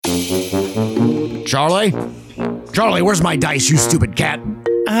Charlie? Charlie, where's my dice, you stupid cat?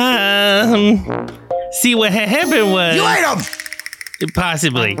 See, what happened was... You ate them!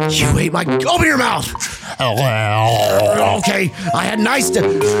 Possibly. You ate my... Open your mouth! Okay, I had nice...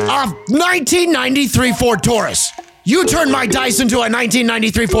 1993 Ford Taurus. You turned my dice into a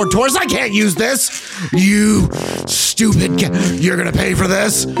 1993 Ford Taurus. I can't use this. You stupid cat. You're gonna pay for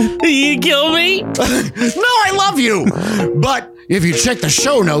this? You kill me? No, I love you. But if you check the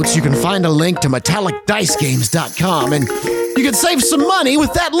show notes, you can find a link to metallicdicegames.com, and you can save some money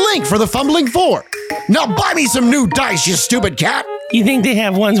with that link for the Fumbling Four. Now buy me some new dice, you stupid cat. You think they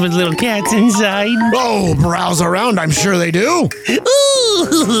have ones with little cats inside? Oh, browse around, I'm sure they do.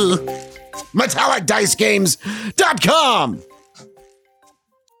 Ooh. metallicdicegames.com.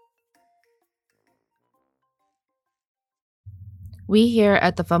 We here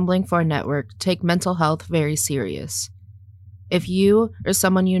at the Fumbling Four Network take mental health very serious. If you or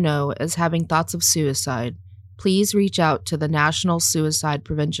someone you know is having thoughts of suicide, please reach out to the National Suicide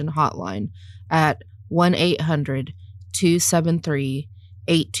Prevention Hotline at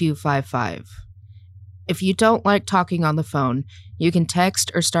 1-800-273-8255. If you don't like talking on the phone, you can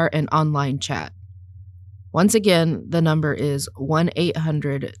text or start an online chat. Once again, the number is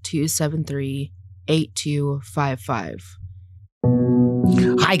 1-800-273-8255.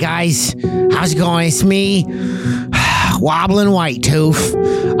 Hi guys, how's it going? It's me, Wobbling White Tooth.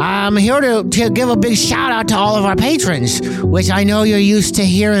 I'm here to give a big shout out to all of our patrons, which I know you're used to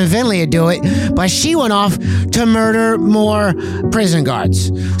hearing Vinlia do it, but she went off to murder more prison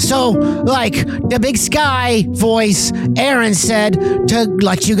guards. So, like the Big Sky voice, Aaron said to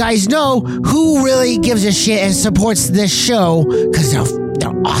let you guys know who really gives a shit and supports this show, because they're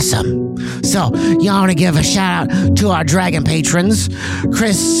awesome. So, y'all want to give a shout out to our dragon patrons,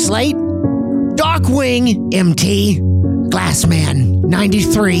 Chris Slate, Darkwing MT, Glassman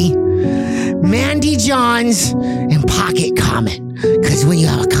 93, Mandy Johns, and Pocket Comet. Because when you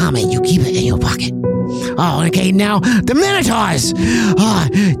have a comet, you keep it in your pocket. Oh, okay, now the Minotaurs.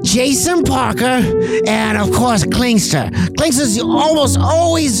 Jason Parker, and of course, Klingster. Klingster's almost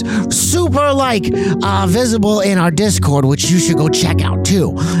always super, visible in our Discord, which you should go check out,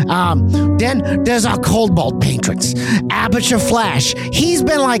 too. Then there's our Coldbolt patrons. Aperture Flash. He's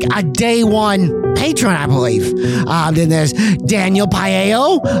been like a day one patron, I believe. Then there's Daniel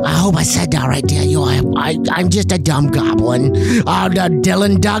Paeo. I hope I said that right, Daniel. I'm just a dumb goblin.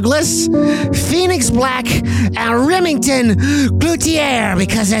 Dylan Douglas, Phoenix Black, and Remington Cloutier,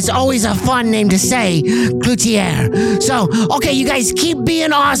 because that's always a fun name to say, Cloutier. So, okay, you guys keep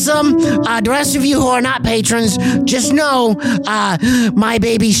being awesome. The rest of you who are not patrons, just know my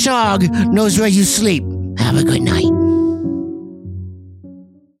baby Shog knows where you sleep. Have a good night.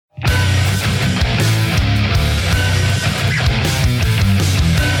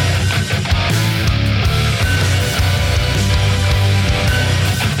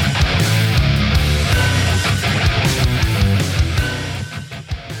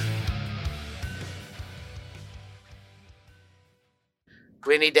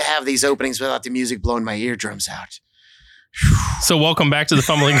 We need to have these openings without the music blowing my eardrums out. So welcome back to the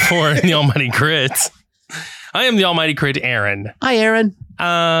Fumbling Four and the Almighty Crit. I am the Almighty Crit, Aaron. Hi, Aaron.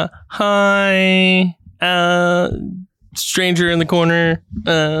 Hi. Stranger in the corner.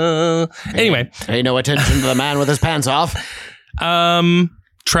 Anyway. Pay no attention to the man with his pants off.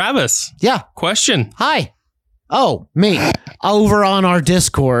 Travis. Yeah. Question. Hi. Oh, me. Over on our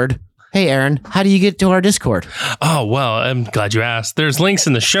Discord. Hey, Aaron, how do you get to our Discord? Oh, well, I'm glad you asked. There's links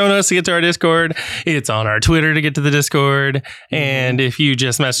in the show notes to get to our Discord. It's on our Twitter to get to the Discord. And if you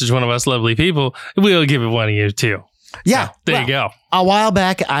just message one of us lovely people, we'll give it one of you too. Yeah. So, there you go. A while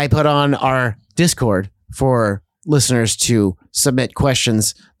back, I put on our Discord for listeners to submit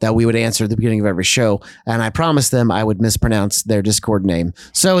questions that we would answer at the beginning of every show. And I promised them I would mispronounce their Discord name.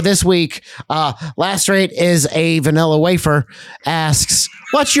 So this week, Last Rate is a Vanilla Wafer asks,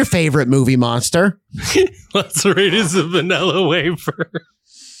 what's your favorite movie monster? Last Rate is a Vanilla Wafer.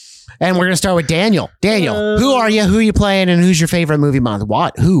 And we're going to start with Daniel. Daniel, who are you? Who are you playing? And who's your favorite movie monster?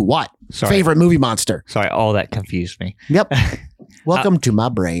 What? Who? What? Sorry. Favorite movie monster? Sorry, all that confused me. Yep. Welcome to my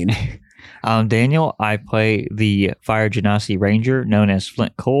brain. Daniel, I play the Fire Genasi Ranger known as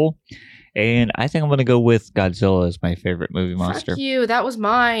Flint Cole, and I think I'm going to go with Godzilla as my favorite movie monster. Fuck you, that was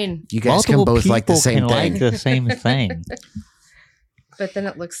mine. You guys can both like the same thing. Like the same thing. But then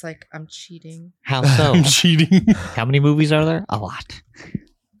it looks like I'm cheating. How so? I'm cheating. How many movies are there? A lot.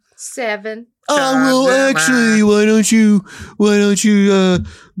 7. Oh, well, actually, why don't you,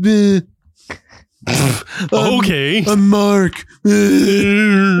 Okay. I'm Mark.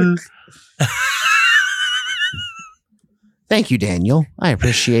 Thank you, Daniel. I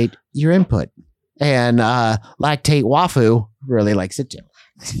appreciate your input. and Lactate Wafu really likes it too.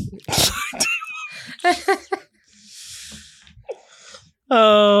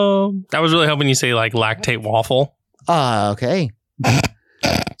 Oh, I was really hoping you say like lactate waffle. Okay.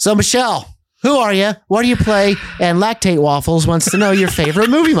 So, Michelle, who are you? What do you play? And Lactate Waffles wants to know your favorite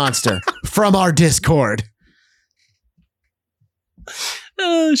movie monster from our Discord.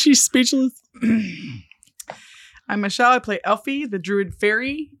 She's speechless. I'm Michelle. I play Elfie, the druid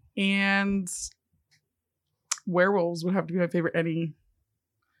fairy, and werewolves would have to be my favorite. Any,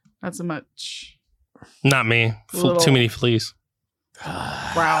 not so much. Not me. Too many fleas.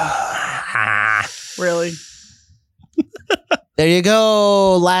 Wow. Really? There you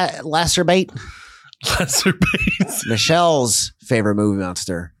go, Lasser Bait. Lesser Bates. Michelle's favorite movie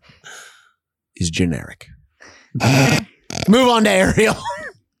monster is generic. Move on to Ariel.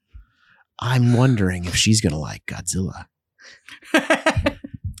 I'm wondering if she's going to like Godzilla.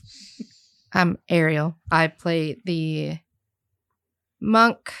 I'm Ariel. I play the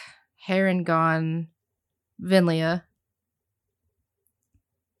monk, Harengon, Vinlia.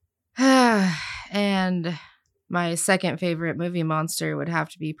 And my second favorite movie monster would have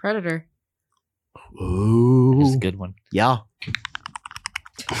to be Predator. Ooh. It's a good one. Yeah.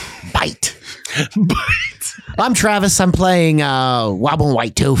 Bite. I'm Travis. I'm playing Wobbling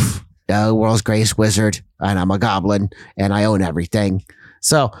White Tooth, the world's greatest wizard, and I'm a goblin, and I own everything.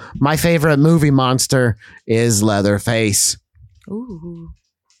 So my favorite movie monster is Leatherface. Ooh.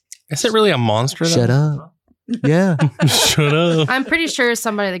 Is it really a monster? Shut up. Yeah. Shut up. I'm pretty sure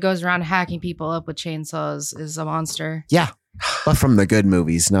somebody that goes around hacking people up with chainsaws is a monster. Yeah. But from the good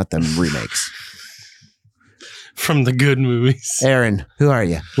movies, not them remakes. From the good movies. Aaron, who are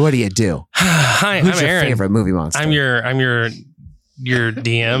you? What do you do? Hi, Who's I'm your Aaron. favorite movie monster? I'm your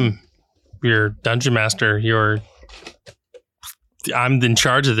DM, your dungeon master, I'm in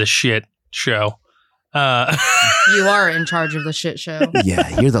charge of this shit show. You are in charge of the shit show.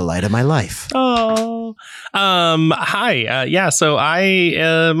 Yeah, you're the light of my life. Oh. Hi. Yeah, so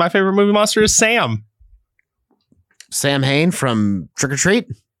my favorite movie monster is Sam. Sam Hain from Trick or Treat?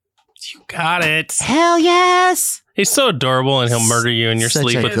 You got it. Hell yes. He's so adorable and he'll murder you in your Such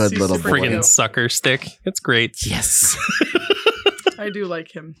sleep a with good Yes, little he's boy. super friggin' cute. sucker stick. It's great. Yes. I do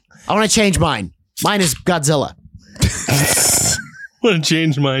like him. I want to change mine. Mine is Godzilla. I want to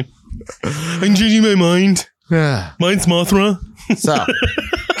change mine. I'm changing my mind. Mine's Mothra. So,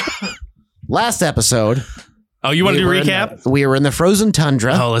 last episode. Oh, you want to do we were in recap? we were in the frozen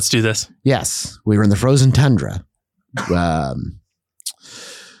tundra. Oh, let's do this. Yes, we were in the frozen tundra.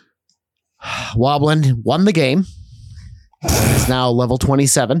 Woblin won the game. It's now level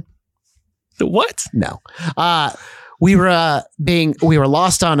 27. What? No. We were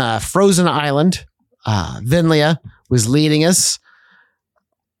lost on a frozen island. Vinlia was leading us.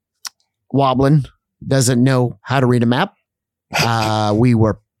 Woblin doesn't know how to read a map. We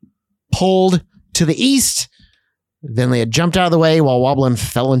were pulled to the east. Vinlia jumped out of the way while Woblin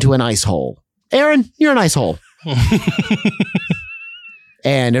fell into an ice hole. Aaron, you're an ice hole.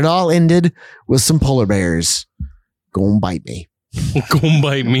 And it all ended with some polar bears. Go and bite me. Go and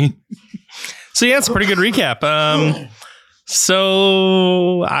bite me. So yeah, it's a pretty good recap.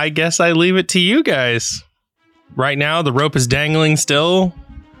 So I guess I leave it to you guys. Right now, the rope is dangling still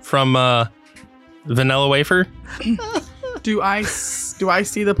from Vanilla Wafer. Do I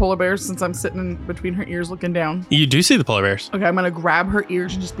see the polar bears since I'm sitting in between her ears looking down? You do see the polar bears. Okay, I'm gonna grab her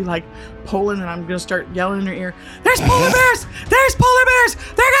ears and just be like pulling, and I'm gonna start yelling in her ear. There's polar bears! There's polar bears!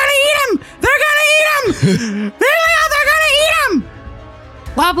 They're gonna eat him! They're gonna eat him! They're gonna eat him!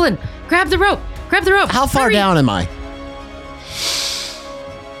 Woblin, grab the rope. Grab the rope. How far Hurry. down am I?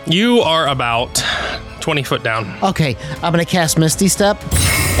 You are about 20 foot down. Okay, I'm going to cast Misty Step,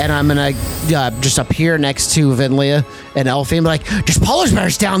 and I'm going to just appear next to Vinlia and Elfie and be like, there's polar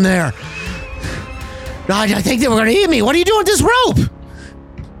bears down there. I think they were going to eat me. What are you doing with this rope?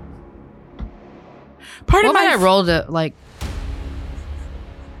 Part What of might I my roll to like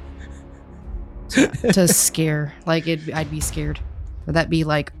to scare? Like I'd be scared. Would that be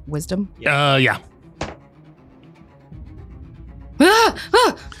like wisdom? Yeah.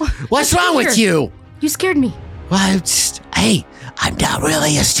 What's wrong with you? You scared me. Well, hey, I'm not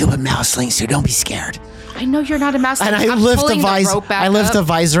really a stupid mouseling, so don't be scared. I know you're not a mouse. And I I'm lift the pulling visor. rope back I lift up. the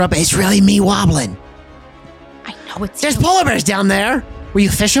visor up. It's really me wobbling. I know it's There's you. polar bears down there. Were you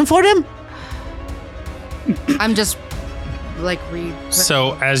fishing for them? I'm just like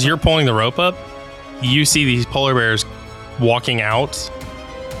So as you're pulling the rope up, you see these polar bears walking out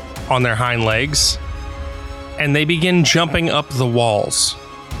on their hind legs, and they begin jumping up the walls.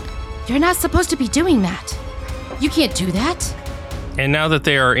 You're not supposed to be doing that. You can't do that. And now that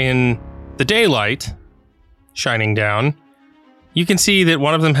they're the daylight shining down, you can see that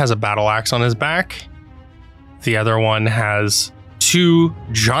one of them has a battle axe on his back. The other one has 2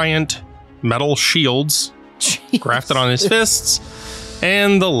 giant metal shields grafted on his fists.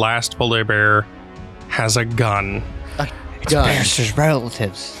 And the last polar bear has a gun. Bearster's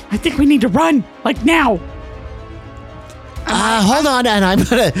relatives. I think we need to run, like now. Hold on, and I'm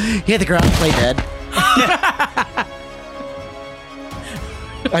gonna hit the ground and play dead.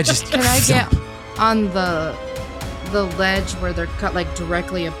 Can I get on the ledge where they're cut like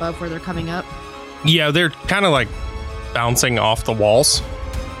directly above where they're coming up? Yeah, they're kind of like bouncing off the walls.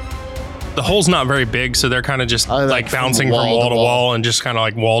 The hole's not very big, so they're kind of just like bouncing from wall to wall and just kind of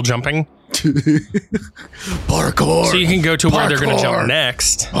like wall jumping. Parkour. So you can go to where they're going to jump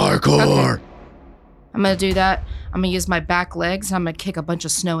next. Parkour. Okay. I'm going to do that. I'm going to use my back legs. And I'm going to kick a bunch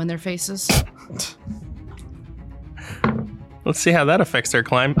of snow in their faces. Let's see how that affects their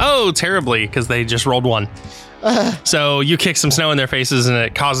climb. Oh, terribly, because they just rolled 1. So you kick some snow in their faces and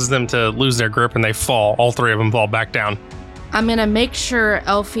it causes them to lose their grip and they fall. All 3 of them fall back down. I'm going to make sure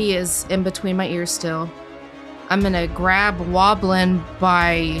Elfie is in between my ears still. I'm going to grab Woblin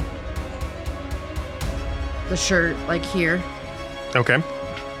by the shirt, like here, Okay.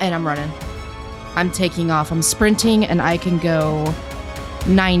 and I'm running. I'm taking off. I'm sprinting, and I can go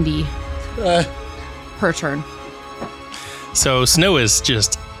 90 per turn. So Snow is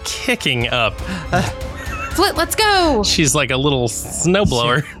just kicking up. Flit, let's go! She's like a little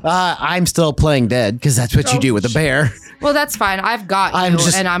snowblower. I'm still playing dead because that's what you do with a bear. Well, that's fine. I've got I'm you,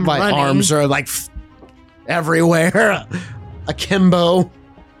 just and I'm my running. arms are like everywhere. Akimbo.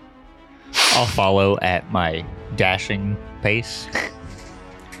 I'll follow at my dashing pace.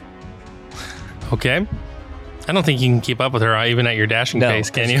 Okay. I don't think you can keep up with her even at your dashing pace,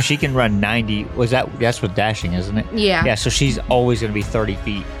 can you? She can run 90. That's with dashing, isn't it? Yeah. Yeah, so she's always going to be 30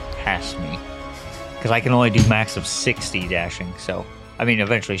 feet past me. Because I can only do max of 60 dashing. So, I mean,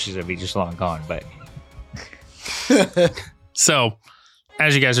 eventually she's going to be just long gone, but... So,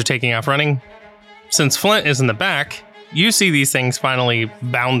 as you guys are taking off running, since Flint is in the back, you see these things finally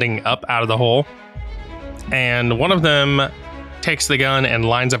bounding up out of the hole. And one of them takes the gun and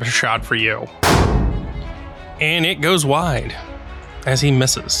lines up a shot for you. And it goes wide as he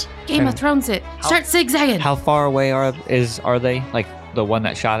misses. Game of Thrones it. Start zigzagging. How far away are they? Like, the one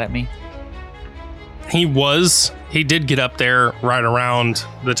that shot at me? He did get up there right around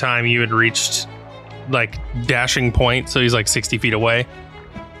the time you had reached like dashing point. So he's like 60 feet away.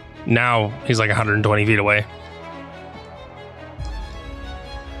 Now he's like 120 feet away.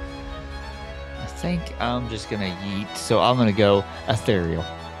 I think I'm just going to yeet. So I'm going to go ethereal.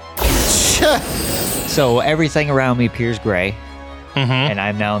 So everything around me appears gray. Mm-hmm. And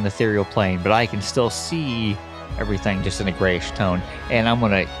I'm now in the ethereal plane, but I can still see everything just in a grayish tone. And I'm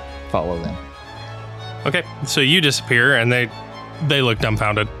going to follow them. Okay, so you disappear and they look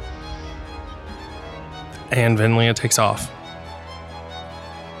dumbfounded. And Vinlia takes off.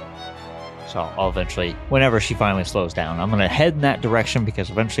 So I'll eventually, whenever she finally slows down, I'm going to head in that direction because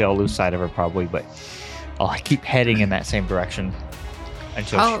eventually I'll lose sight of her probably, but I'll keep heading in that same direction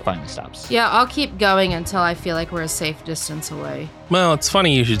until she finally stops. Yeah, I'll keep going until I feel like we're a safe distance away. Well, it's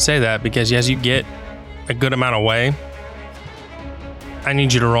funny you should say that because as you get a good amount away, I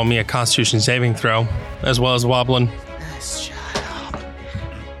need you to roll me a Constitution saving throw, as well as Woblin. Shut up.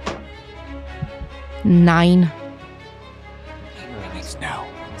 9. No.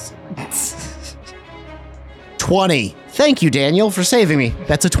 20. Thank you, Daniel, for saving me.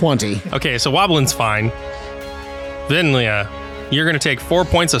 That's a 20. Okay, so Woblin's fine. Vinlia, you're going to take 4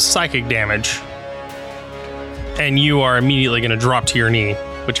 points of psychic damage, and you are immediately going to drop to your knee,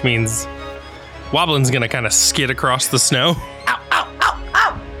 which means Woblin's going to kind of skid across the snow.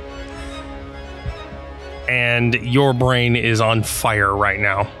 And your brain is on fire right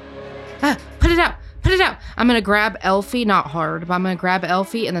now. Put it out. Put it out. I'm going to grab Elfie, not hard, but I'm going to grab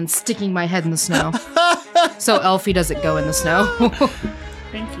Elfie and then sticking my head in the snow. So Elfie doesn't go in the snow.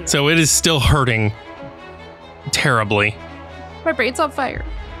 Thank you. So it is still hurting terribly. My brain's on fire.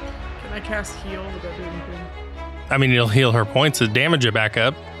 Can I cast heal? Would that do anything? I mean, it'll heal her points to damage it back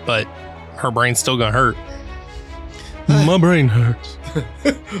up, but her brain's still going to hurt. My brain hurts.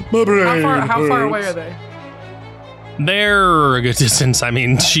 My brain. How far away are they? They're a good distance. I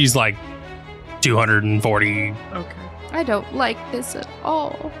mean, she's like 240. Okay. I don't like this at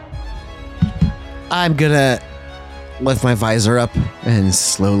all. I'm gonna lift my visor up and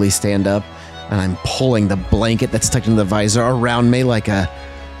slowly stand up, and I'm pulling the blanket that's tucked into the visor around me like a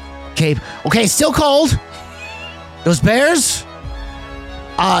cape. Okay, still cold. Those bears?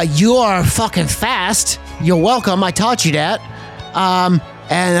 You are fucking fast. You're welcome. I taught you that.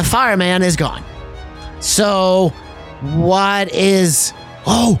 and the fireman is gone. So, what is...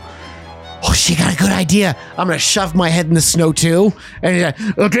 Oh, she got a good idea. I'm going to shove my head in the snow, too. And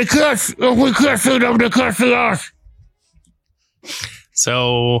we can't see them, they can't see us.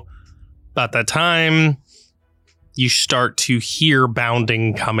 So, about that time, you start to hear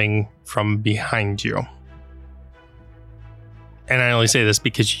bounding coming from behind you. And I only say this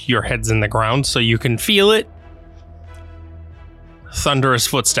because your head's in the ground, so you can feel it. Thunderous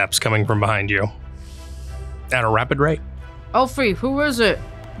footsteps coming from behind you at a rapid rate. Elfie, who is it?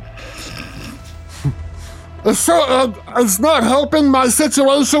 It's not helping my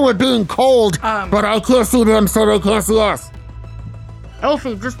situation with being cold, but I can't see them, so they can't see us.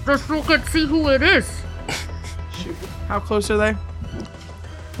 Elfie, just look and see who it is. Shoot. How close are they?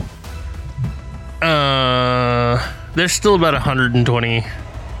 They're still about 120.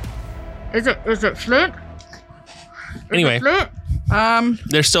 Is it Flint? Anyway, Flint?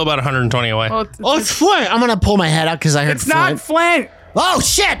 they're still about 120 away. Well, It's Flint. I'm going to pull my head out because I heard it's Flint. not Flint. Oh,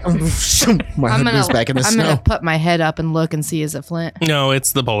 shit. My head moves back in the I'm snow. gonna put my head up and look and see is it Flint. No,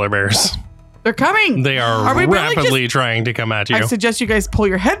 it's the polar bears. They're coming. They are we really rapidly trying to come at you. I suggest you guys pull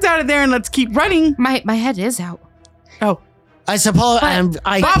your heads out of there and let's keep running. My head is out. Oh, I suppose I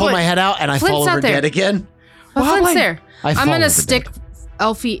pull Bobbling. my head out and I Flint's fall over out there. dead again. But Flint's Wobbling. there. I I'm fall gonna over stick dead.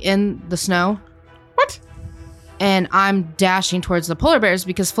 Elfie in the snow. what? And I'm dashing towards the polar bears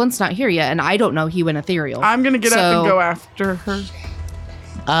because Flint's not here yet, and I don't know he went ethereal. I'm gonna get up So- and go after her.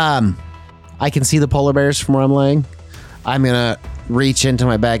 I can see the polar bears from where I'm laying. I'm gonna reach into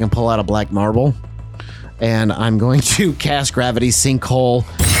my bag and pull out a black marble, and I'm going to cast gravity sinkhole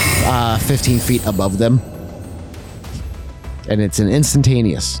 15 feet above them, and it's an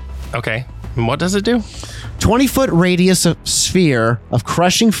instantaneous. Okay. And what does it do? 20-foot radius of sphere of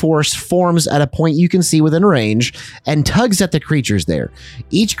crushing force forms at a point you can see within range and tugs at the creatures there.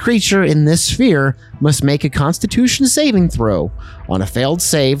 Each creature in this sphere must make a Constitution saving throw. On a failed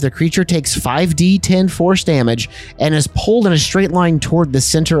save, the creature takes 5d10 force damage and is pulled in a straight line toward the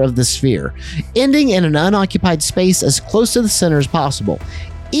center of the sphere, ending in an unoccupied space as close to the center as possible,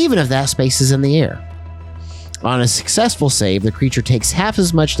 even if that space is in the air. On a successful save, the creature takes half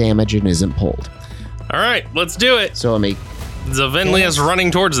as much damage and isn't pulled. All right, let's do it. So let me... Zavenlia is running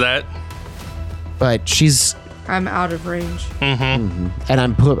towards that. But she's... I'm out of range. Mm-hmm. And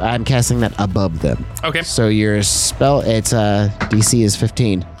I'm casting that above them. Okay. So your spell, it's DC is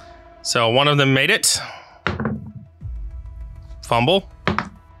 15. So one of them made it. Fumble.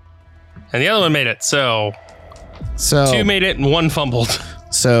 And the other one made it. So So two made it and one fumbled.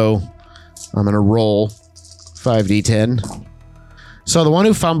 So I'm gonna roll 5d10. So the one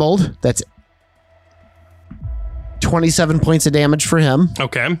who fumbled, that's 27 points of damage for him,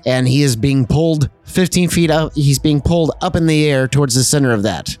 Okay. and he is being pulled 15 feet up. He's being pulled up in the air towards the center of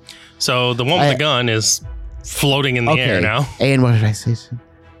that. So the one with the gun is floating in the air now. And what did I say?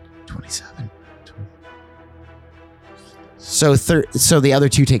 27. So the other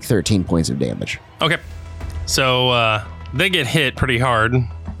two take 13 points of damage. Okay. So they get hit pretty hard,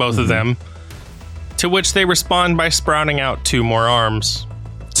 both of them, to which they respond by sprouting out 2 more arms.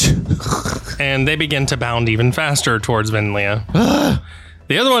 And they begin to bound even faster towards Venlia.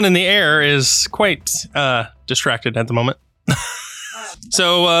 The other one in the air is quite distracted at the moment.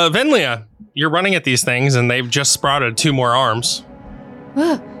 So, Venlia, you're running at these things, and they've just sprouted 2 more arms.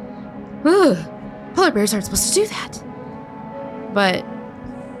 Polar bears aren't supposed to do that. But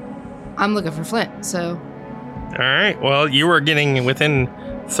I'm looking for Flint, so All right. Well, you are getting within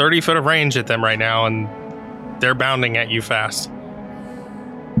 30 foot of range at them right now, and they're bounding at you fast.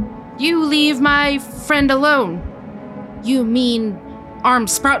 you leave my friend alone. You mean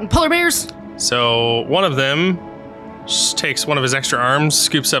arms sprouting polar bears? So one of them just takes one of his extra arms,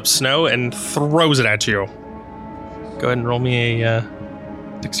 scoops up snow, and throws it at you. Go ahead and roll me a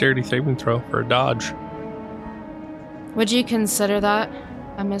dexterity saving throw for a dodge. Would you consider that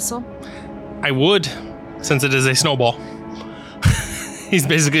a missile? I would, since it is a snowball. He's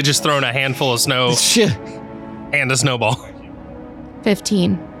basically just thrown a handful of snow Shit. and a snowball.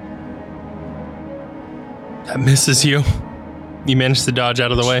 15. That misses you. You managed to dodge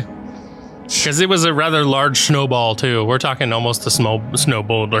out of the way. Because it was a rather large snowball, too. We're talking almost a snow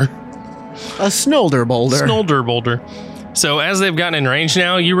boulder. A snolder boulder. Snolder boulder. So as they've gotten in range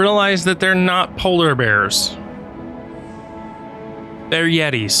now, you realize that they're not polar bears. They're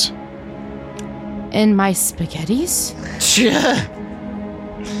yetis. In my spaghettis? Yeah.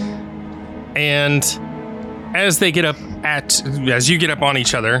 And as you get up on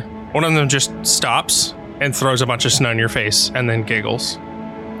each other, one of them just stops and throws a bunch of snow in your face and then giggles.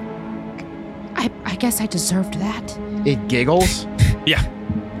 I guess I deserved that. It giggles. Yeah.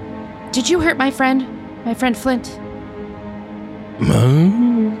 Did you hurt my friend? My friend Flint?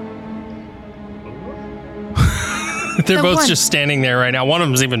 They're The both one. just standing there right now. One of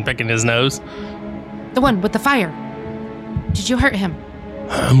them's even picking his nose. The one with the fire. Did you hurt him?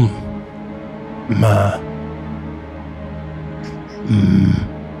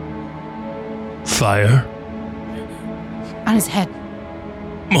 Fire On his head.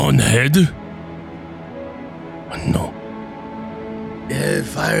 on head? No. Yeah,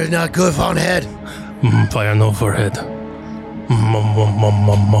 fire is not good on head. Fire no forehead. Mum.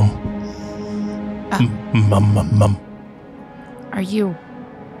 Mum. Are you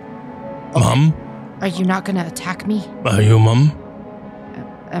Mom? Are you not gonna attack me? Are you mom?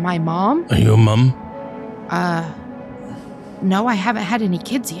 Am I mom? Are you mom? No, I haven't had any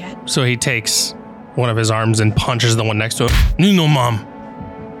kids yet. So he takes one of his arms and punches the one next to him. You know, mom.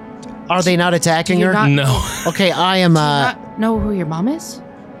 Are they not attacking Do you her? not- No. Okay, I am. Not know who your mom is?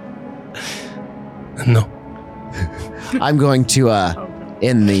 No. I'm going to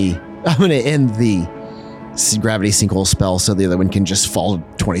end the gravity sinkhole spell so the other one can just fall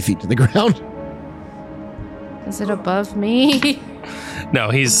 20 feet to the ground. Is it above me? No,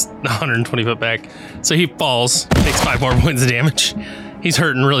 he's 120 foot back. So he falls, takes 5 more points of damage. He's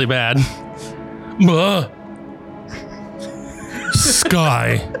hurting really bad.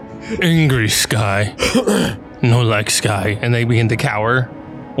 Sky. Angry Sky. No like Sky. And they begin to cower.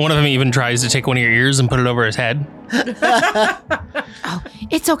 One of them even tries to take one of your ears and put it over his head. Oh,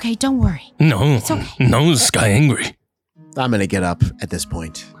 it's okay. Don't worry. No. It's okay. No, Sky angry. I'm going to get up at this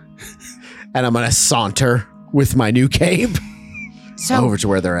point, and I'm going to saunter with my new cape So, over to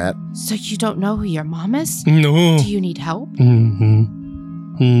where they're at. so you don't know who your mom is? No. Do you need help?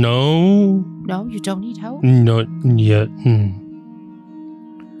 No. No, you don't need help? Not yet.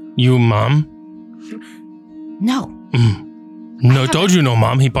 You, mom? No. No, told you no,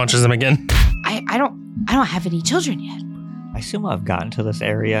 mom. He punches him again. I don't have any children yet. I assume I've gotten to this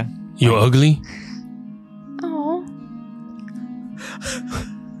area. You ugly? Oh.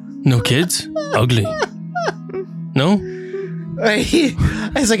 No kids? Ugly. No?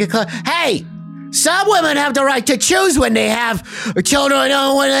 It's like hey, some women have the right to choose when they have children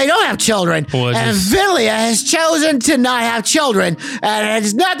and when they don't have children. What And is- Vilia has chosen to not have children, and it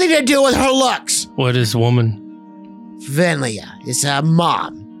has nothing to do with her looks. What is woman? Vilia is a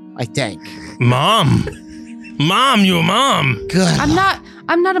mom, I think. Mom. Mom, you a mom. Good. I'm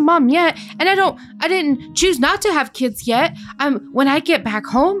not a mom yet, and I didn't choose not to have kids yet. When I get back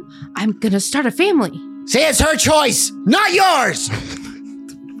home, I'm gonna start a family. See, it's her choice, not yours.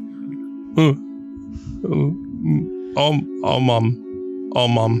 Oh, mom. Oh,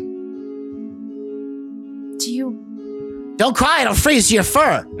 mom. Do you Don't cry, it'll freeze your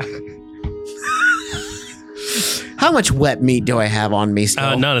fur. How much wet meat do I have on me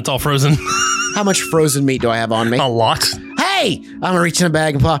still? None. It's all frozen. How much frozen meat do I have on me? A lot. Hey, I'm gonna reach in the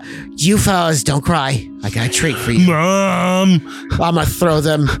bag and pull. You fellas, don't cry. I got a treat for you. Mom. I'm gonna throw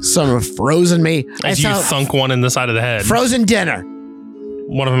them some frozen meat. As It's you a thunk one in the side of the head. frozen dinner.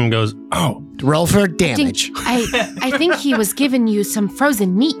 One of them goes, oh, Roll for I damage. think he was giving you some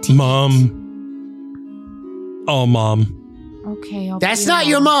frozen meat. mom. Oh, mom. Okay, I'll That's be not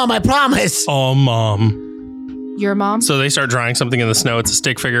your mom, I promise. Oh, mom. Your mom? So they start drawing something in the snow. It's a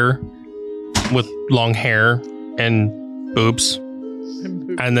stick figure with long hair and boobs.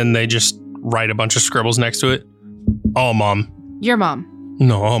 And then they just write a bunch of scribbles next to it. Oh, mom. Your mom.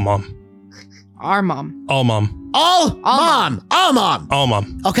 No, oh, mom. Our mom. Oh, mom. All mom. All mom. Oh,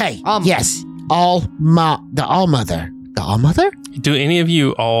 mom. Okay. All mom. Yes. All mom. The all mother. The all mother? Do any of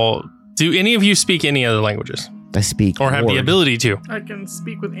you speak any other languages I speak. or have the word. ability to? I can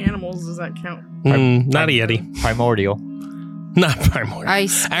speak with animals. Does that count? Not a Yeti. Primordial. Not primordial. I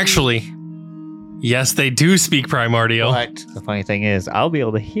speak- Actually, yes, they do speak primordial. But the funny thing is, I'll be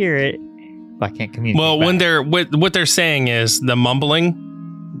able to hear it, but I can't communicate. Well, when back. they're what they're saying is the mumbling,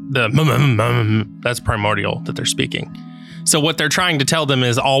 that's primordial that they're speaking. So what they're trying to tell them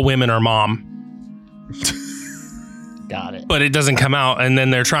is all women are mom, Got it. but it doesn't come out, and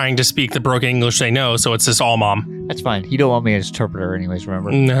then they're trying to speak the broken English they know, so it's just all mom. That's fine. You don't want me as interpreter, anyways.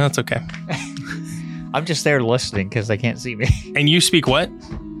 Remember, No, that's okay. I'm just there listening because they can't see me. And you speak what?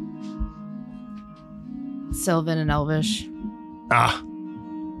 Sylvan and Elvish. Ah,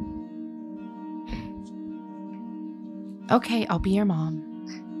 Okay, I'll be your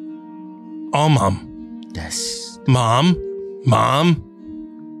mom. all mom. Yes. Mom?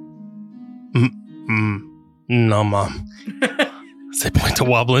 No, mom. They point to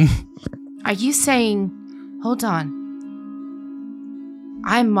Woblin. Are you saying, hold on.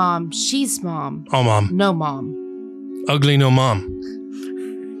 I'm mom, she's mom, Oh, mom. no mom. Ugly, no mom.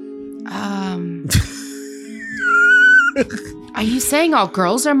 Are you saying all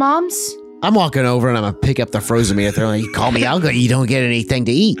girls are moms? I'm walking over and I'm gonna pick up the frozen meat. They're like, you call me ugly, you don't get anything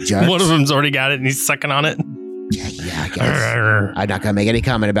to eat, jerks. One of them's already got it and he's sucking on it. Yeah, I guess. I'm not gonna make any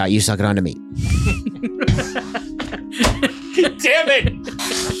comment about you sucking onto meat. Damn it!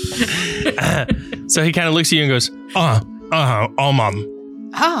 So he kind of looks at you and goes, all mom.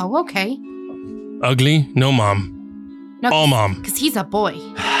 Oh, okay. Ugly, no mom. No, All mom. because he's a boy.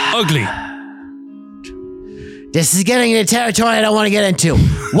 Ugly. This is getting into territory I don't want to get into.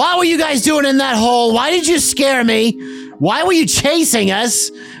 What were you guys doing in that hole? Why did you scare me? Why were you chasing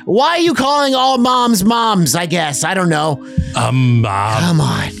us? Why are you calling all moms moms, I guess? I don't know. Come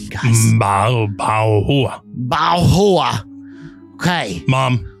on, guys. Bow hua. Bow hua. Okay.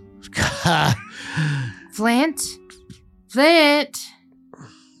 Mom. Flint?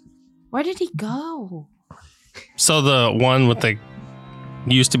 Where did he go? So the one with the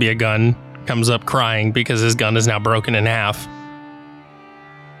used to be a gun comes up crying because his gun is now broken in half.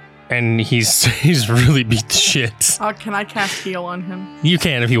 And he's really beat the shit. Can I cast heal on him? You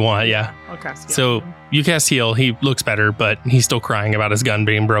can if you want, yeah. I'll cast heal. So on him. you cast heal. He looks better, but he's still crying about his gun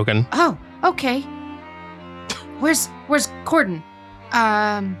being broken. Oh, okay. Where's Corden?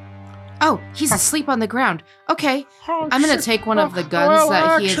 Oh, he's asleep on the ground. Okay, I'm gonna take one of the guns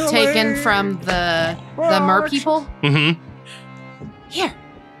that he had taken from the mer people. Mm-hmm. Here.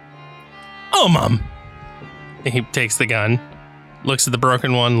 Oh, Mom. And he takes the gun, looks at the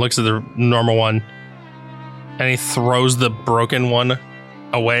broken one, looks at the normal one, and he throws the broken one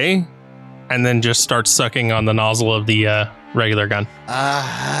away and then just starts sucking on the nozzle of the regular gun.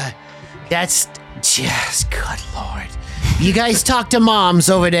 That's just good Lord. You guys talk to moms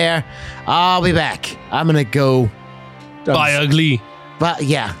over there. I'll be back. I'm gonna go. Bye, ugly. But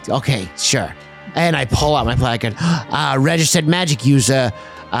yeah, okay, sure. And I pull out my placard. Registered magic user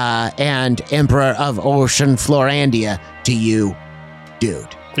and Emperor of Ocean Florandia to you, dude.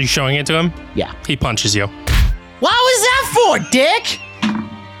 Are you showing it to him? Yeah. He punches you. What was that for, Dick?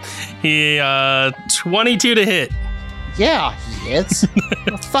 He 22 to hit. Yeah, he hits.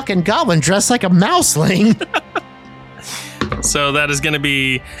 A fucking goblin dressed like a mouseling. So that is going to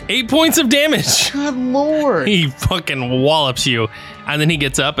be 8 points of damage. Good Lord. He fucking wallops you. And then he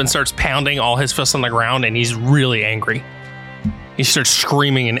gets up and starts pounding all his fists on the ground, and he's really angry. He starts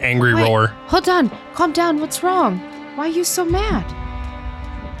screaming an angry Wait, roar. Hold on. Calm down. What's wrong? Why are you so mad?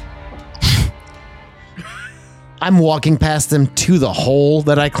 I'm walking past them to the hole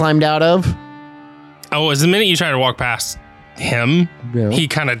that I climbed out of. Oh, as the minute you try to walk past him, Yeah. he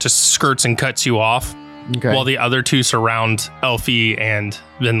kind of just skirts and cuts you off, Okay. while the other two surround Elfie and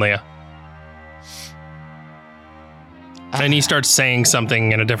Vinlia. And he starts saying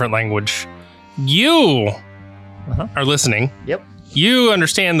something in a different language. You are listening. Yep. You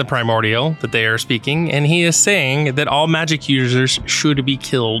understand the primordial that they are speaking, and he is saying that all magic users should be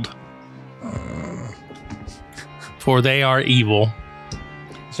killed. For they are evil.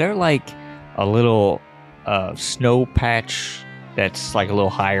 Is there like a little snow patch that's like a little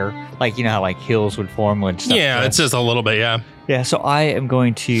higher? Like, you know how like hills would form when stuff. Yeah, it's just a little bit, yeah. Yeah, so I am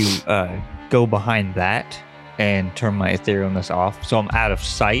going to go behind that and turn my etherealness off. So I'm out of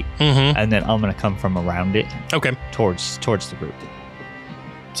sight, Mm-hmm. and then I'm going to come from around it Okay. towards the group.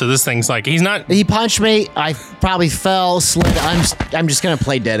 So this thing's like, he's not... He punched me. I probably fell, slid. I'm just gonna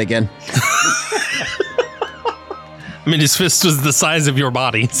play dead again. I mean, his fist was the size of your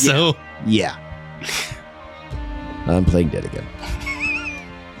body, so... Yeah. I'm playing dead again.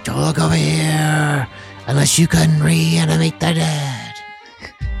 Don't look over here unless you can reanimate the dead.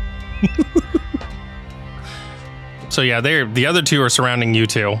 So yeah, the other two are surrounding you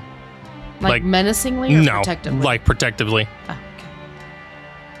two. Like menacingly or No, protectively? like protectively. Oh, okay.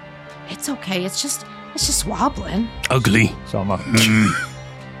 It's okay. It's just wobbling. Ugly. So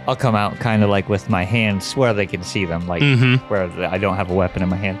I'll come out kind of like with my hands where they can see them, like Mm-hmm. where I don't have a weapon in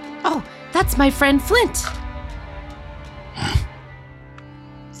my hand. Oh, that's my friend Flint.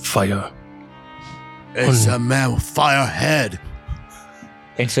 Fire. It's a man with fire head.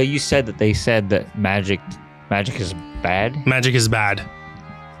 And so you said that they said that magic is bad? Magic is bad.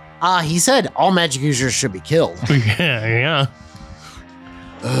 He said all magic users should be killed. Yeah.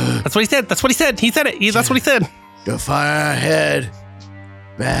 That's what he said. That's what he said. He said it. That's what he said. The fire head.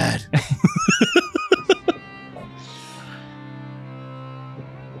 Bad.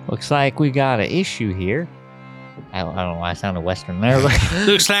 Looks like we got an issue here. I don't know why I sounded Western there, but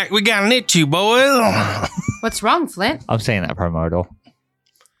Looks like we got an itchy, boys. What's wrong, Flint? I'm saying that primordial.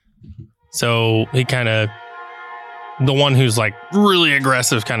 So he kind of, the one who's like really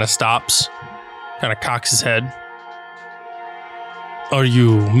aggressive kind of stops, kind of cocks his head. Are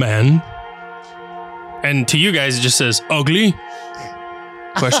you man? And to you guys, it just says ugly?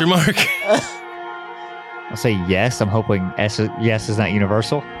 Question mark. I'll say yes. I'm hoping yes is not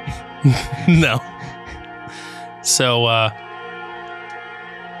universal. No. So,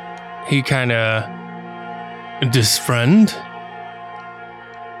 he kind of... This friend?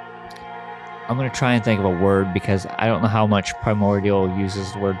 I'm going to try and think of a word because I don't know how much Primordial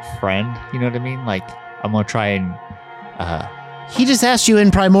uses the word friend. You know what I mean? Like, I'm going to try and... He just asked you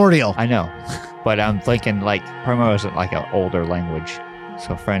in Primordial. I know. But I'm thinking, like, Primordial isn't like an older language.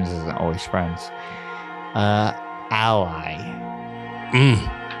 So friends isn't always friends. Ally.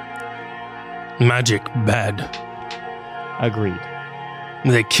 Magic bad. Agreed.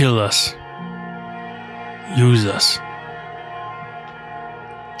 They kill us. Use us.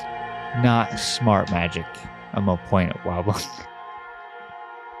 Not smart magic. I'm going to point at Wobbling.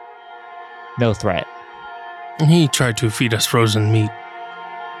 No threat. He tried to feed us frozen meat.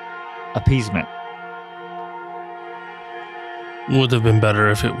 Appeasement. Would have been better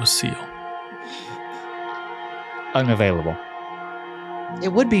if it was seal. Unavailable. It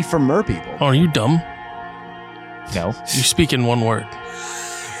would be for mer people. Are you dumb? No. You speak in one word.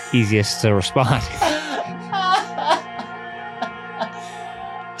 Easiest to respond.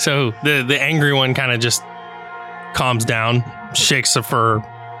 So the angry one kind of just calms down, shakes the fur,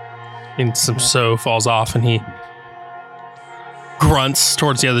 and some falls off, and he grunts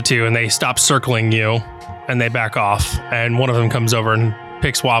towards the other two, and they stop circling you, and they back off, and one of them comes over and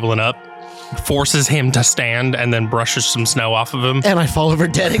picks Wobbling up, forces him to stand, and then brushes some snow off of him. And I fall over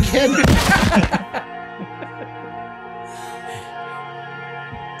dead again.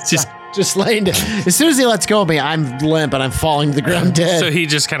 It's just laying down. As soon as he lets go of me, I'm limp and I'm falling to the ground dead. so he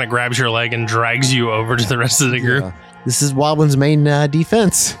just kind of grabs your leg and drags you over to the rest of the group. Yeah. This is Wobbling's main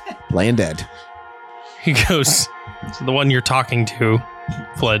defense. Laying dead. He goes, so the one you're talking to,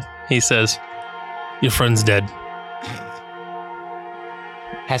 Fled, he says, your friend's dead.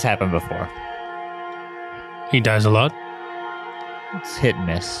 Has happened before. He dies a lot. It's hit and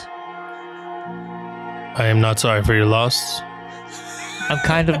miss. I am not sorry for your loss. I'm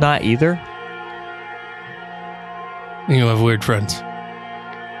kind of not either. You have weird friends.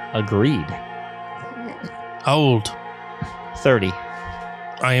 Agreed. How old? 30.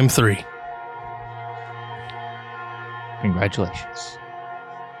 I am 3. Congratulations.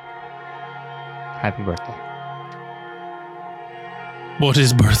 Happy birthday. What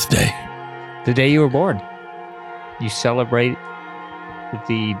is birthday? The day you were born. You celebrate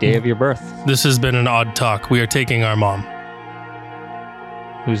the day of your birth. This has been an odd talk. We are taking our mom.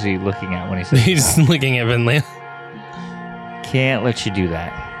 Who's he looking at when he says He's looking at Vinley. Can't let you do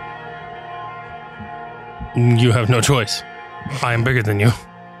that. You have no choice. I am bigger than you.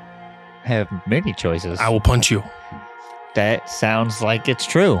 Have many choices. I will punch you. That sounds like it's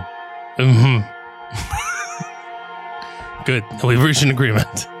true. Mm-hmm. Good. We've reached an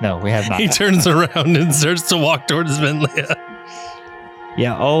agreement. No, we have not. He turns around and starts to walk towards Vinlia.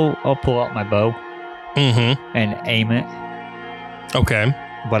 Yeah, I'll pull out my bow Mm-hmm. and aim it, Okay.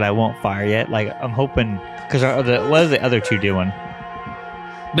 but I won't fire yet. Like, I'm hoping... Because what are the other two doing?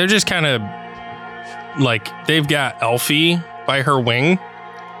 They're just kind of like, they've got Elfie by her wing,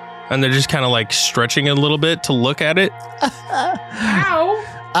 and they're just kind of like stretching a little bit to look at it. Ow!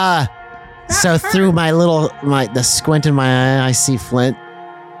 So through the squint in my eye, I see Flint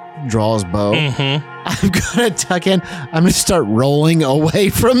draw his bow. Mm-hmm. I'm gonna tuck in. I'm gonna start rolling away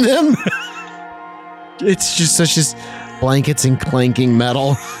from them. It's just blankets and clanking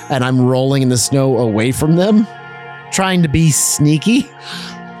metal, and I'm rolling in the snow away from them, trying to be sneaky.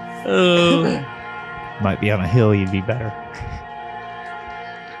 Might be on a hill, you'd be better.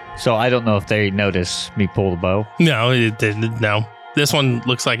 So I don't know if they notice me pull the bow. No. This one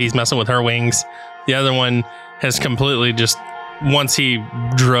looks like he's messing with her wings. The other one has completely just, once he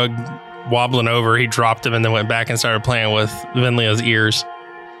drug Wobbling over, he dropped him and then went back and started playing with Vinlia's ears.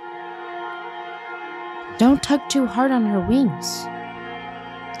 Don't tug too hard on her wings.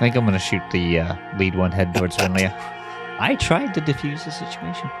 I think I'm going to shoot the lead one head towards Vinlia. I tried to defuse the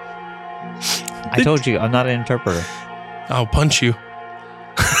situation. I told you, I'm not an interpreter. I'll punch you.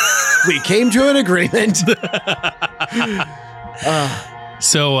 We came to an agreement.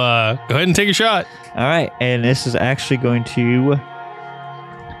 So go ahead and take a shot. All right, and this is actually going to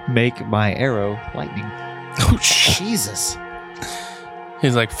make my arrow lightning. Oh, shit. Jesus.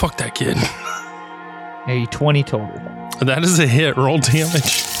 He's like, fuck that kid. A 20 total. That is a hit. Roll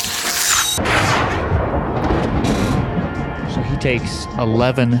damage. So he takes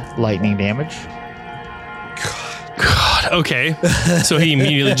 11 lightning damage. God. Okay. So he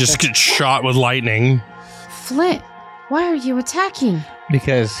immediately just gets shot with lightning. Flint, Why are you attacking?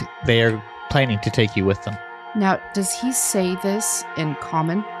 Because they are planning to take you with them. Now, does he say this in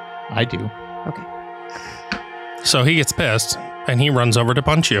common? I do. Okay. So he gets pissed and he runs over to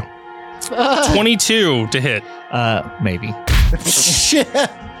punch you. 22 to hit. Maybe. Shit.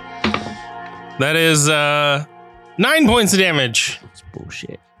 That is 9 points of damage. It's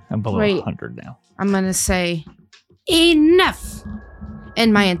bullshit. I'm below Wait. 100 now. I'm going to say, enough!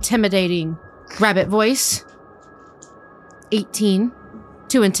 In my intimidating rabbit voice. 18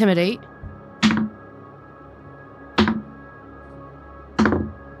 to intimidate.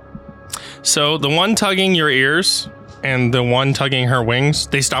 So the one tugging your ears and the one tugging her wings,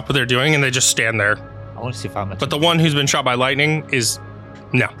 they stop what they're doing and they just stand there. I want to see if I'm. But the one who's been shot by lightning is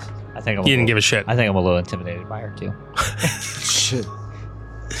no. I think I'm. He didn't give a shit. I think I'm a little intimidated by her too. Shit.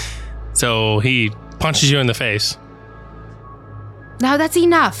 So he punches you in the face. Now that's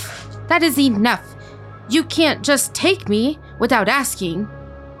enough. That is enough. You can't just take me without asking.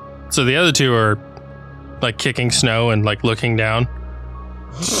 So the other two are like kicking snow and like looking down.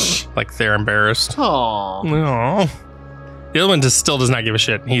 Like they're embarrassed. Aww. No. The other one still does not give a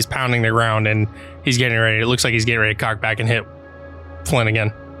shit. He's pounding the ground and he's getting ready. It looks like he's getting ready to cock back and hit Flynn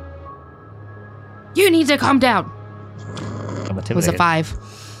again. You need to calm down. I'm intimidated. It was a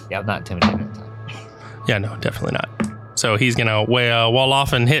 5. Yeah, I'm not intimidated at the time. Yeah, no, definitely not. So he's going to wall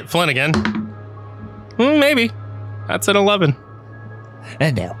off and hit Flynn again. Maybe. That's at 11.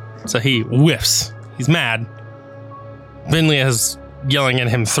 And now. So he whiffs. He's mad. Vinley is yelling at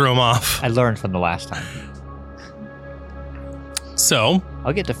him, throw him off. I learned from the last time. So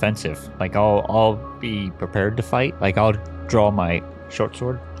I'll get defensive. Like I'll be prepared to fight. Like I'll draw my short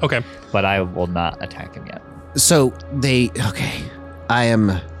sword. okay. But I will not attack him yet. So okay. I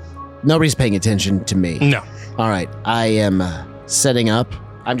am. Nobody's paying attention to me. No. All right. I am setting up.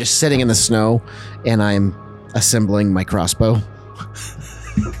 I'm just sitting in the snow and I'm assembling my crossbow.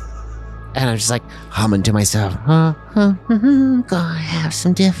 And I'm just like humming to myself. Gonna have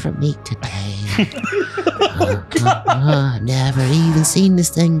some different meat today. Never even seen this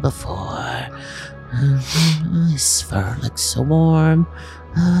thing before. This fur looks so warm.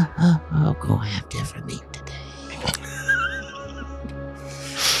 Gonna have different meat today.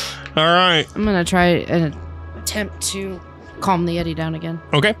 All right. I'm going to try an attempt to calm the Yeti down again.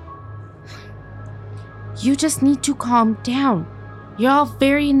 Okay. You just need to calm down. You're all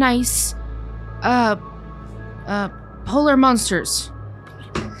very nice, polar monsters.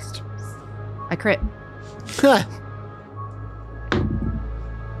 I crit.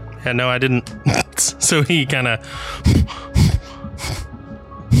 Yeah, no, I didn't. So he kind of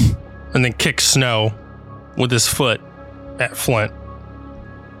and then kicks snow with his foot at Flint.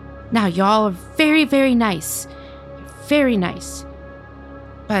 Now, y'all are very, very nice. Very nice.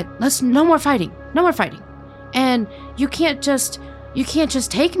 But no more fighting. No more fighting. And you can't just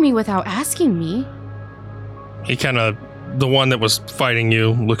take me without asking me. He kind of, the one that was fighting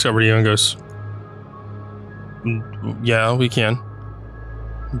you, looks over to you and goes, yeah, we can.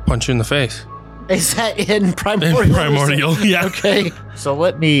 Punch you in the face. Is that in Primordial? In Primordial, yeah. Okay. So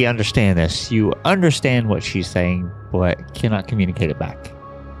let me understand this. You understand what she's saying, but cannot communicate it back.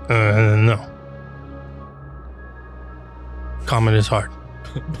 No. Comment is hard.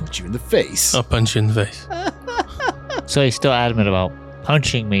 Punch you in the face. I'll punch you in the face. So he's still adamant about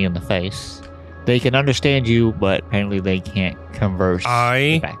punching me in the face. They can understand you, but apparently they can't converse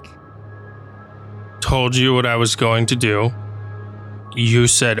back. Told you what I was going to do. You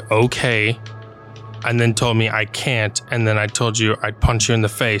said okay, and then told me I can't, and then I told you I'd punch you in the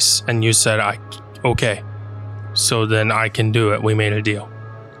face, and you said okay. So then I can do it. We made a deal.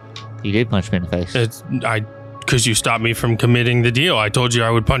 You did punch me in the face. Because you stopped me from committing the deal. I told you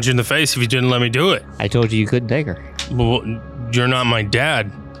I would punch you in the face if you didn't let me do it. I told you couldn't take her. Well, you're not my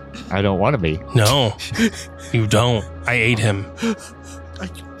dad. I don't want to be. No, you don't. I ate him.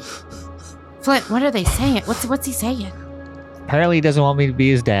 Flint, what are they saying? What's he saying? Apparently he doesn't want me to be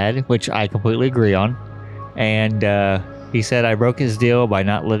his dad, which I completely agree on. And he said I broke his deal by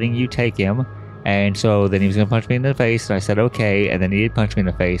not letting you take him. And so then he was going to punch me in the face. And I said, okay. And then he did punch me in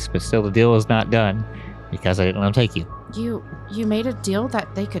the face. But still, the deal is not done because I didn't let him take you. You made a deal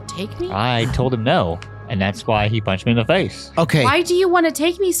that they could take me? I told him no. And that's why he punched me in the face. Okay. Why do you want to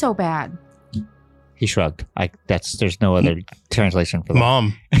take me so bad? He shrugged. There's no other translation for that.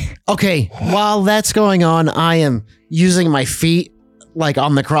 Mom. Okay. While that's going on, I am using my feet like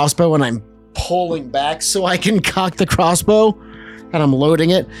on the crossbow and I'm pulling back so I can cock the crossbow and I'm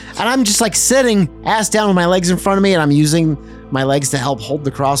loading it. And I'm just like sitting ass down with my legs in front of me and I'm using my legs to help hold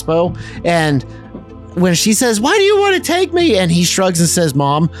the crossbow. And when she says, "Why do you want to take me?" and he shrugs and says,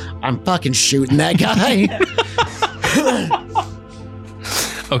 "Mom, I'm fucking shooting that guy."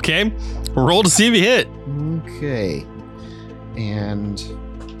 Okay. Roll to see if you hit. Okay. And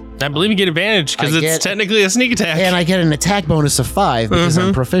I believe you get advantage because it's technically a sneak attack. I get an attack bonus of 5 because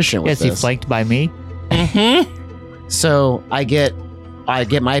I'm proficient with Is he this. flanked by me? So I get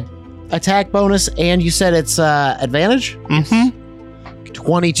my attack bonus, and you said it's advantage?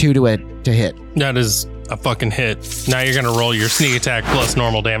 22 to hit. That is a fucking hit. Now you're going to roll your sneak attack plus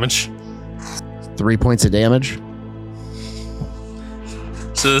normal damage. 3 points of damage.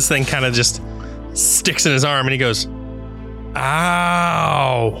 So this thing kind of just sticks in his arm and he goes,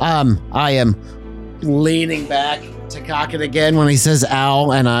 ow. I am leaning back to cock it again when he says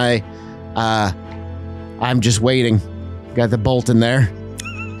ow, and I'm just waiting. Got the bolt in there.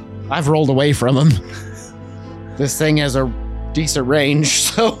 I've rolled away from him. This thing has a decent range,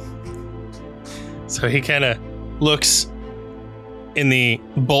 so he kind of looks in the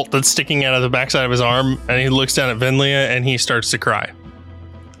bolt that's sticking out of the backside of his arm, and he looks down at Venlia and he starts to cry.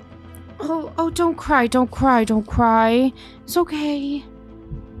 Oh, don't cry, don't cry, don't cry. It's okay.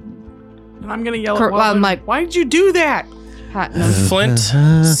 And I'm gonna yell Kurt, at Wobbler, I'm like- why did you do that? No. Flint,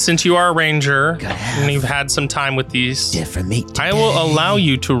 since you are a ranger and you've had some time with these, different meat today. I will allow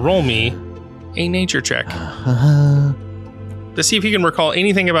you to roll me a nature check to see if you can recall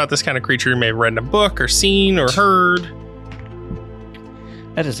anything about this kind of creature you may have read in a book or seen or heard.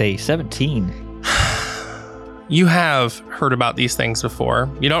 That is a 17. You have heard about these things before.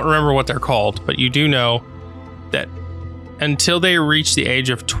 You don't remember what they're called, but you do know that until they reach the age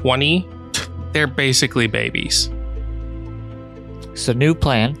of 20, they're basically babies. So new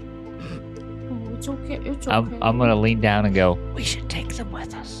plan. Oh, it's okay, it's okay. I'm gonna lean down and go, we should take them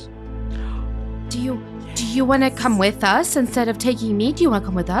with us. Do you want to come with us instead of taking me? Do you want to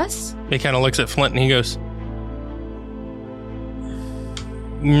come with us? He kind of looks at Flint and he goes,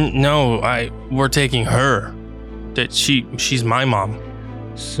 no, we're taking her. That she's my mom.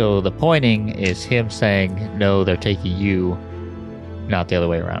 So the pointing is him saying, no, they're taking you, not the other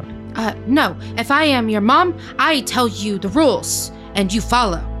way around. No. If I am your mom, I tell you the rules and you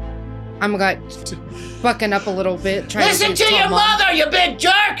follow. I'm like bucking up a little bit. Trying Listen to your mother, you big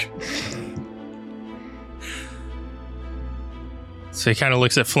jerk! So he kind of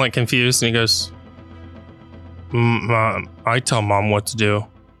looks at Flint confused and he goes, Mom, I tell mom what to do.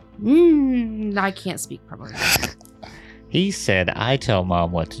 I can't speak properly. He said, I tell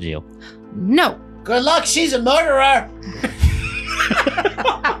mom what to do. No. Good luck, she's a murderer.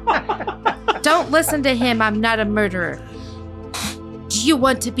 Don't listen to him. I'm not a murderer. Do you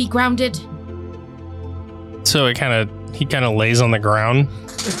want to be grounded? So he kind of lays on the ground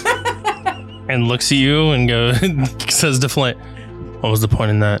and looks at you and says to Flint, what was the point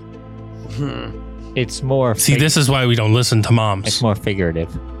in that? It's more. See, this is why we don't listen to moms. It's more figurative.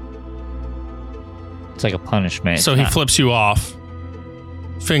 It's like a punishment. So It's he not- flips you off.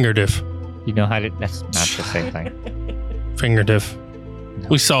 Fingerdiff. You know how to. That's not the same thing. Fingerdiff. No.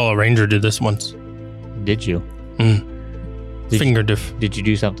 We saw a ranger do this once. Did you? Mm. Did you- Fingerdiff. Did you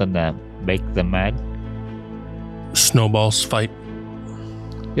do something to make them mad? Snowballs fight.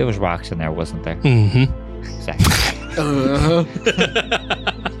 There was rocks in there, wasn't there? Mm-hmm. Exactly.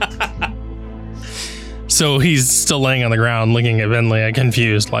 So he's still laying on the ground looking at Venlia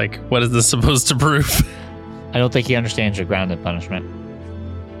confused, like, what is this supposed to prove? I don't think he understands your grounded punishment.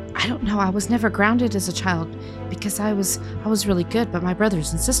 I don't know. I was never grounded as a child because I was really good, but my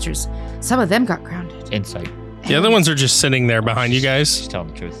brothers and sisters, some of them got grounded. Insight. The other ones are just sitting there behind you guys, She's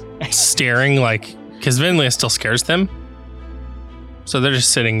telling the truth. staring like, because Venlia still scares them. So they're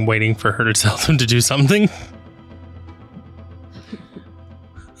just sitting waiting for her to tell them to do something.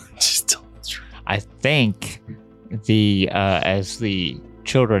 She's telling the truth. I think as the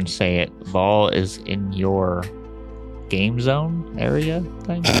children say it, the ball is in your game zone area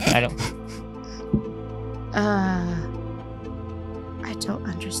thing. I don't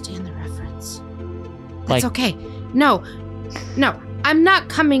understand the reference. That's Like- okay. No, I'm not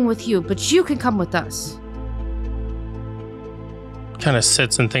coming with you, but you can come with us. Kind of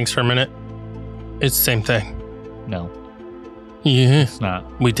sits and thinks for a minute. It's the same thing. No, Yeah. it's not.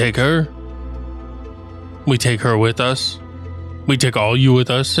 We take her. We take her with us. We take all you with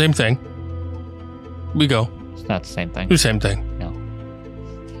us. Same thing. We go. It's not the same thing. The same thing.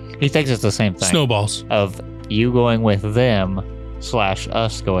 He thinks it's the same thing. Snowballs. Of you going with them /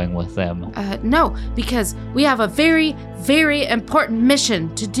 us going with them. No, because we have a very, very important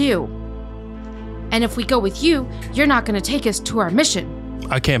mission to do. And if we go with you, you're not going to take us to our mission.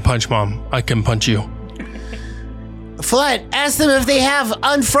 I can't punch Mom. I can punch you. Flint, ask them if they have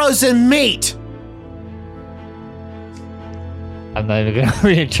unfrozen meat. I'm not even going to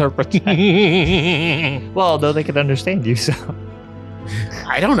reinterpret that. Well, though they can understand you, so.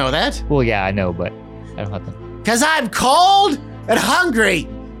 I don't know that. Well, yeah, I know, but I don't have to. Because I'm cold and hungry.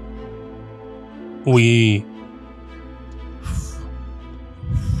 We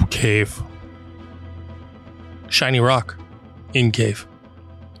cave. Shiny rock in cave.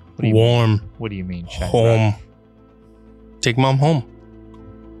 What do you Warm Mean? What do you mean, shiny home. rock? Take mom home.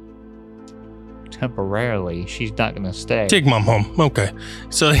 Temporarily, she's not going to stay. Take mom home. Okay.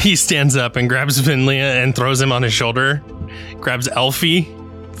 So he stands up and grabs Vinlia and throws him on his shoulder. Grabs Elfie,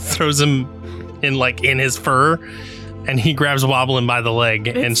 throws him in his fur, and he grabs Woblin by the leg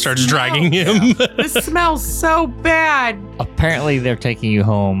and starts dragging him. This smells so bad. Apparently, they're taking you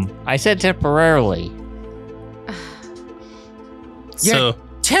home. I said temporarily. So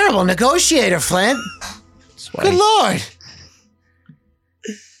Terrible negotiator, Flint. That's why- Good lord.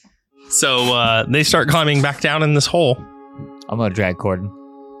 So they start climbing back down in this hole. I'm going to drag Corden.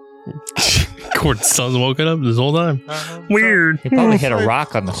 Gordon still hasn't woken up this whole time. Weird. He probably hit a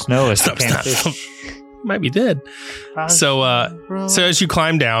rock on the snow as Stop, he stop, can't stop. Might be dead. So as you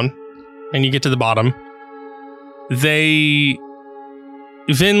climb down and you get to the bottom, Vinlia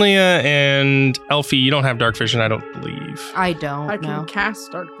and Elfie, you don't have dark vision, I don't believe. I don't I can know. cast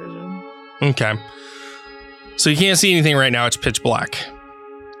dark vision. Okay. So you can't see anything right now. It's pitch black.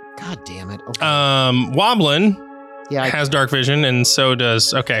 God damn it. Okay. Woblin yeah, has dark vision, and so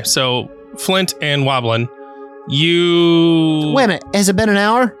does. Okay, so Flint and Woblin, you. Wait a minute. Has it been an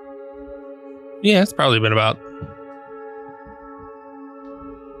hour? Yeah, it's probably been about.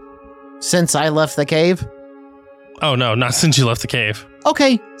 Since I left the cave? Oh no, not since you left the cave.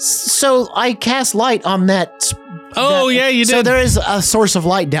 Okay, so I cast light on that. Oh yeah, you did. So there is a source of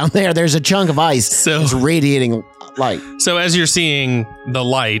light down there. There's a chunk of ice. So- it's radiating light. So as you're seeing the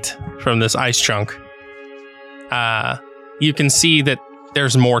light from this ice chunk, you can see that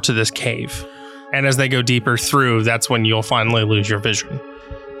there's more to this cave. And as they go deeper through, that's when you'll finally lose your vision.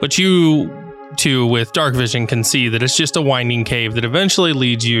 But you two with dark vision can see that it's just a winding cave that eventually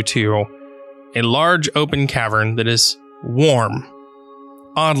leads you to a large open cavern that is warm,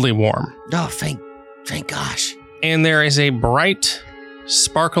 oddly warm. Oh, thank gosh. And there is a bright,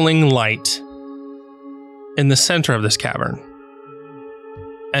 sparkling light in the center of this cavern.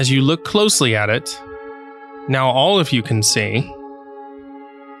 As you look closely at it, now all of you can see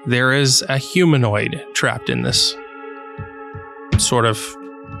there is a humanoid trapped in this sort of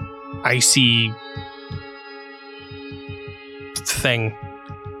icy thing.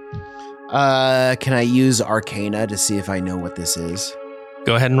 Can I use Arcana to see if I know what this is?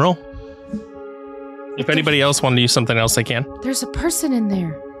 Go ahead and roll. If anybody else wanted to use something else, they can. There's a person in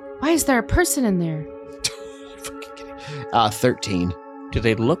there. Why is there a person in there? 13. Do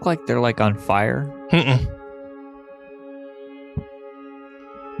they look like they're like on fire? Mm-mm.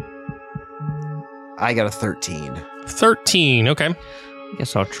 I got a 13. 13, okay. I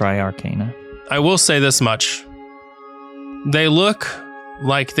guess I'll try Arcana. I will say this much. They look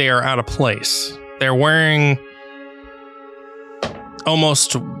like they are out of place. They're wearing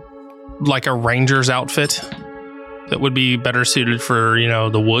almost like a ranger's outfit that would be better suited for,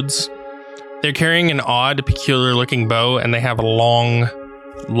 the woods. They're carrying an odd, peculiar looking bow, and they have long,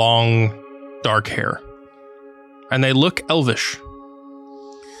 dark hair. And they look elvish.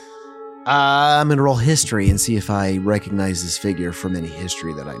 I'm going to roll history and see if I recognize this figure from any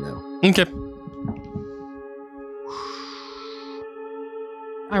history that I know. Okay.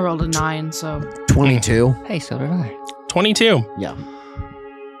 I rolled a 9, so 22. Hey, so did I. 22. Yeah.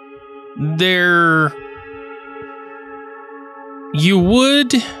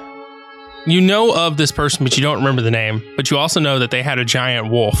 You know of this person, but you don't remember the name. But you also know that they had a giant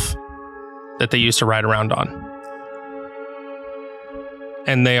wolf that they used to ride around on.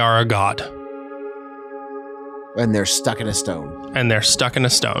 And they are a god. And they're stuck in a stone. And they're stuck in a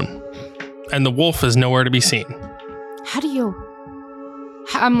stone. And the wolf is nowhere to be seen. how do you...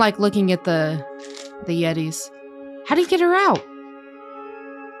 I'm like looking at the Yetis. How do you get her out?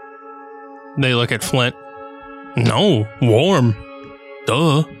 They look at Flint. No, warm.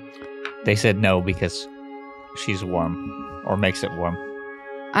 Duh. They said no because she's warm or makes it warm.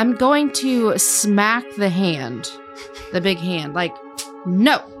 I'm going to smack the hand. The big hand. Like,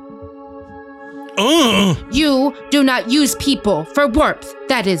 no. You do not use people for warmth.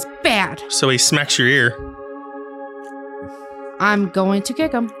 That is bad. So he smacks your ear. I'm going to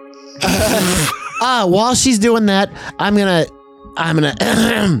kick him. While she's doing that, I'm gonna,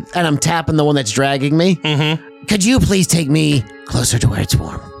 and I'm tapping the one that's dragging me. Mm-hmm. Could you please take me closer to where it's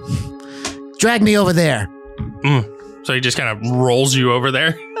warm? Drag me over there. So he just kind of rolls you over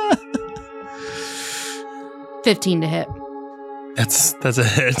there. 15 to hit. That's a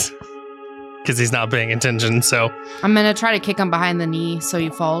hit. Because he's not paying attention, so. I'm going to try to kick him behind the knee so he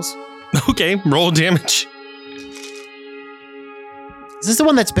falls. Okay, roll damage. Is this the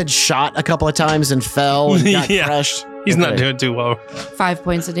one that's been shot a couple of times and fell and got Yeah. crushed? He's not Okay. doing too well. 5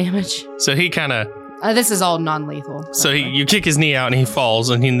 points of damage. So he kind of, This is all non-lethal. so you kick his knee out and he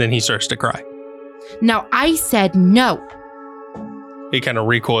falls and then he starts to cry. Now, I said no. He kind of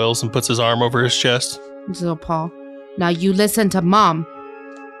recoils and puts his arm over his chest. So, Paul, now you listen to Mom.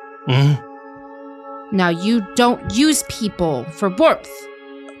 Mhm. Now, you don't use people for warmth.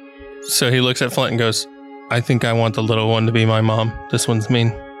 So he looks at Flint and goes, I think I want the little one to be my mom. This one's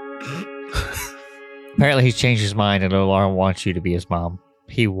mean. Apparently, he's changed his mind and no longer wants you to be his mom.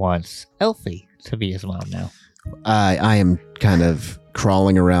 He wants Elfie to be his mom now. I am kind of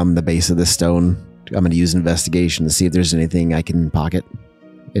crawling around the base of the stone. I'm going to use investigation to see if there's anything I can pocket.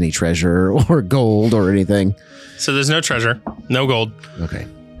 Any treasure or gold or anything. So there's no treasure, no gold, Okay.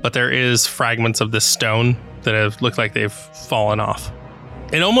 but there is fragments of this stone that have looked like they've fallen off.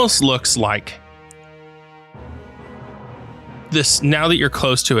 It almost looks like this, now that you're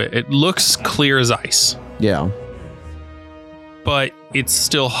close to it, it looks clear as ice, Yeah. but it's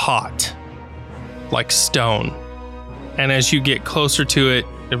still hot, like stone. And as you get closer to it,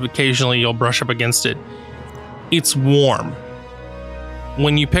 occasionally you'll brush up against it. It's warm.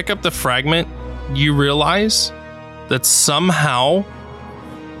 When you pick up the fragment, you realize that somehow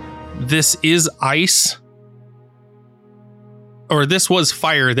this is ice, or this was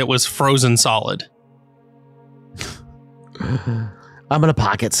fire that was frozen solid. I'm going to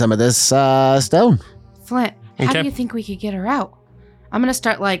pocket some of this stone. Flint, how Okay. do you think we could get her out? I'm going to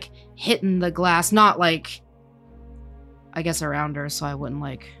start, like, hitting the glass, not, like, I guess around her so I wouldn't,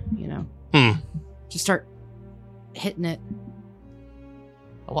 like, you know. Just start hitting it.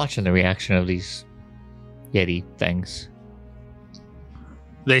 I'm watching the reaction of these Yeti things.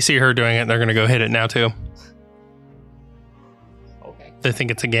 They see her doing it, they're going to go hit it now too. Okay. They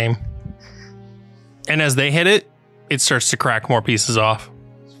think it's a game. And as they hit it, it starts to crack more pieces off.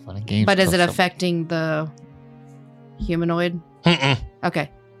 It's fun and games. But is it till some- affecting the humanoid? Mm-mm. Okay.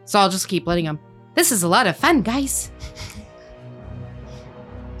 So I'll just keep letting them. This is a lot of fun, guys.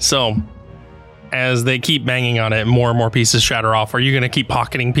 So, as they keep banging on it, more and more pieces shatter off. Are you going to keep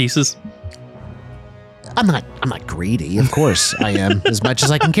pocketing pieces? I'm not greedy. Of course I am. As much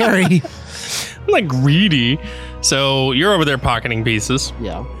as I can carry. I'm not greedy. So, you're over there pocketing pieces.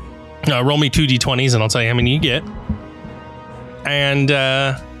 Yeah. Roll me 2 d20s and I'll tell you how many you get. And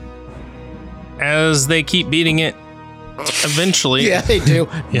as they keep beating it, eventually... Yeah, they do.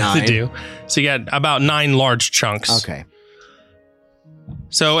 Yeah, they 9. do. So you got about 9 large chunks. Okay.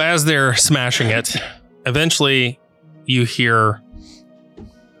 So as they're smashing it, eventually you hear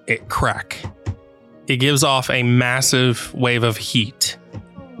it crack. It gives off a massive wave of heat.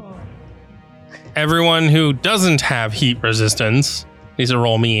 Everyone who doesn't have heat resistance needs to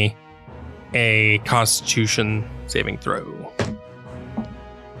roll me a Constitution saving throw.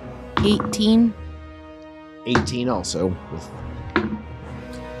 18. 18 also.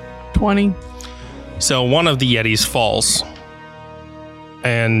 20. So one of the Yetis falls,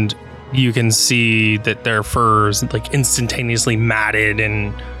 and you can see that their fur's like instantaneously matted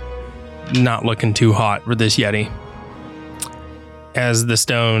and not looking too hot for this Yeti. As the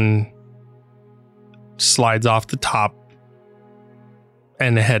stone slides off the top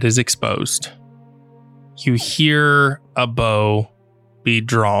and the head is exposed, you hear a bow be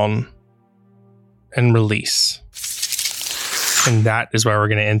drawn and release. And that is where we're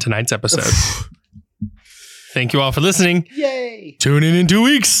going to end tonight's episode. Thank you all for listening. Yay! Tune in 2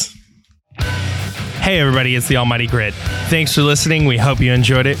 weeks. Hey everybody, it's the Almighty Grit. Thanks for listening. We hope you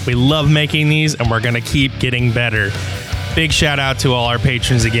enjoyed it. We love making these and we're going to keep getting better. Big shout out to all our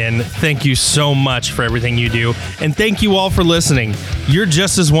patrons again. Thank you so much for everything you do. And thank you all for listening. You're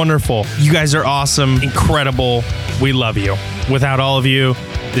just as wonderful. You guys are awesome, incredible. We love you. Without all of you,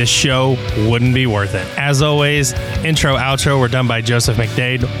 this show wouldn't be worth it. As always, intro, outro were done by Joseph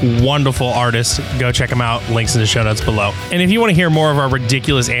McDade. Wonderful artist. Go check him out. Links in the show notes below. And if you want to hear more of our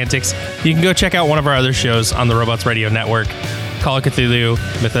ridiculous antics, you can go check out one of our other shows on the Robots Radio Network, Call of Cthulhu,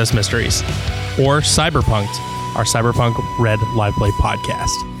 Mythos Mysteries, or Cyberpunked, our Cyberpunk Red Live Play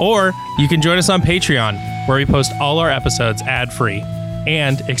podcast. Or you can join us on Patreon, where we post all our episodes ad-free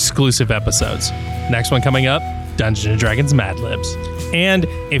and exclusive episodes. Next one coming up, Dungeons & Dragons Mad Libs. And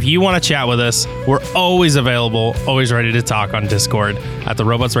if you want to chat with us, we're always available, always ready to talk on Discord at the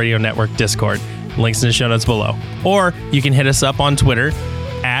Robots Radio Network Discord. Links in the show notes below. Or you can hit us up on Twitter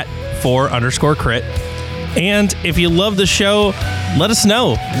at 4_crit. And if you love the show, let us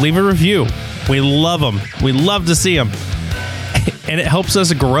know. Leave a review. We love them. We love to see them. and it helps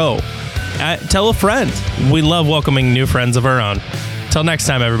us grow. Tell a friend. We love welcoming new friends of our own. Till next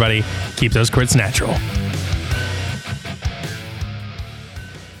time, everybody, keep those crits natural.